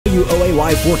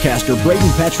WOAY forecaster Braden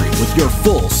with your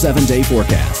full 7-day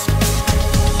forecast.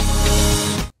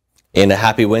 And a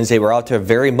happy Wednesday. We're out to a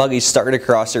very muggy start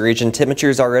across the region.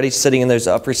 Temperatures already sitting in those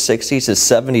upper 60s to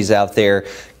 70s out there.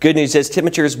 Good news is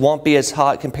temperatures won't be as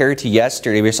hot compared to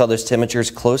yesterday. We saw those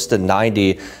temperatures close to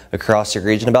 90 across the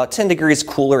region. About 10 degrees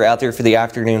cooler out there for the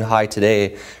afternoon high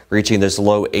today, reaching those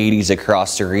low 80s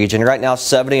across the region. Right now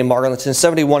 70 in Marlinton,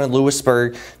 71 in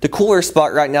Lewisburg. The cooler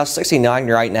spot right now 69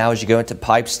 right now as you go into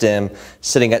Pipestem,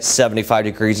 sitting at 75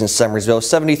 degrees in Summersville,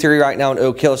 73 right now in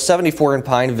Oak Hill, 74 in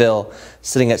Pineville,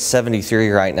 sitting at 73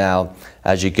 right now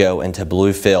as you go into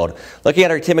Bluefield. Looking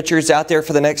at our temperatures out there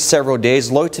for the next several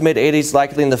days, low to mid 80s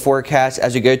likely in the forecast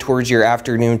as you go towards your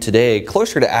afternoon today,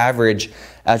 closer to average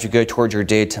as you go towards your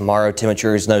day tomorrow.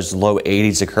 Temperatures in those low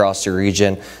 80s across the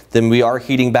region. Then we are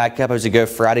heating back up as we go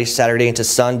Friday, Saturday into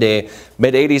Sunday.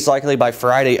 Mid 80s likely by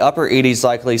Friday, upper 80s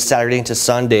likely Saturday into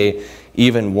Sunday,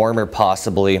 even warmer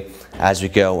possibly as we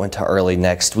go into early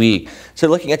next week. So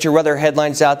looking at your weather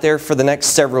headlines out there for the next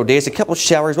several days, a couple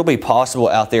showers will be possible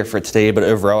out there for today, but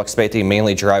overall expecting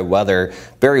mainly dry weather.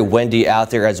 Very windy out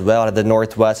there as well out of the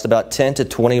northwest, about 10 to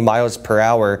 20 miles per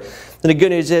hour. Then the good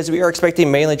news is we are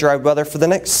expecting mainly dry weather for the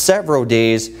next several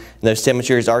days, and those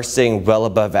temperatures are staying well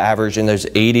above average in those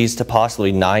 80s to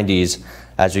possibly 90s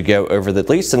as we go over at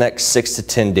least the next 6 to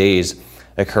 10 days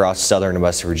across southern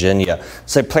West Virginia.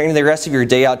 So planning the rest of your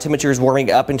day out, temperatures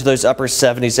warming up into those upper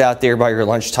 70s out there by your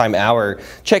lunchtime hour.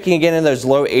 Checking again in those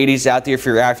low 80s out there for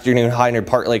your afternoon high under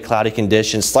partly cloudy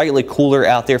conditions. Slightly cooler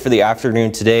out there for the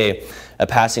afternoon today. A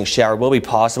passing shower will be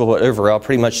possible, but overall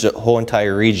pretty much the whole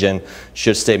entire region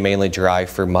should stay mainly dry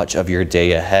for much of your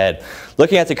day ahead.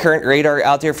 Looking at the current radar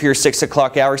out there for your 6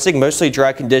 o'clock hour, seeing mostly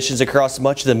dry conditions across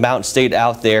much of the Mountain State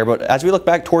out there. But as we look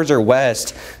back towards our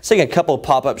west, seeing a couple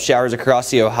pop-up showers across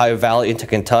the Ohio Valley into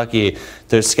Kentucky.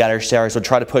 Those scattered showers will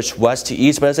try to push west to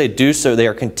east, but as they do so, they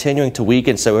are continuing to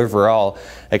weaken. So overall,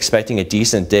 expecting a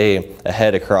decent day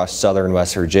ahead across southern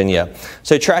West Virginia.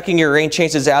 So tracking your rain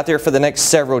chances out there for the next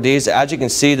several days. As you can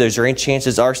see, those rain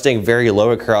chances are staying very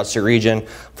low across the region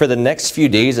for the next few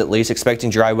days at least, expecting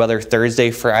dry weather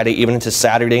Thursday, Friday, even into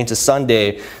Saturday into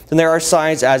Sunday. Then there are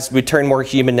signs as we turn more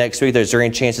humid next week, those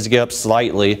rain chances go up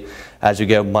slightly as we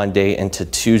go Monday into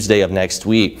Tuesday of next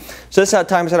week. So this is how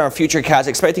times on our futurecast,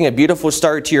 expecting a beautiful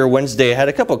start to your Wednesday ahead.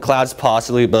 A couple of clouds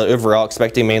possibly, but overall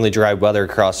expecting mainly dry weather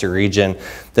across the region.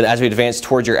 Then as we advance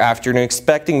towards your afternoon,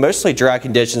 expecting mostly dry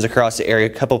conditions across the area. A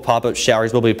couple pop-up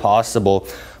showers will be possible,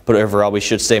 but overall we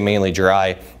should stay mainly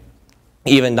dry.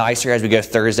 Even nicer as we go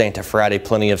Thursday into Friday,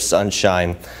 plenty of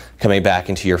sunshine coming back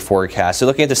into your forecast. So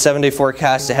looking at the 7-day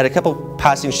forecast ahead, a couple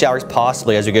passing showers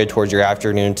possibly as we go towards your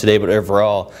afternoon today, but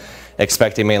overall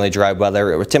expecting mainly dry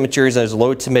weather with temperatures in those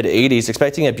low to mid 80s.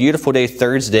 Expecting a beautiful day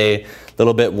Thursday, a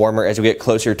little bit warmer as we get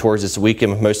closer towards this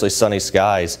weekend with mostly sunny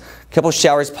skies. A couple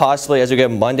showers possibly as we go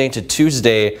Monday to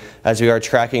Tuesday, as we are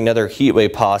tracking another heat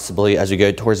wave possibly as we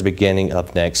go towards the beginning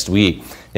of next week.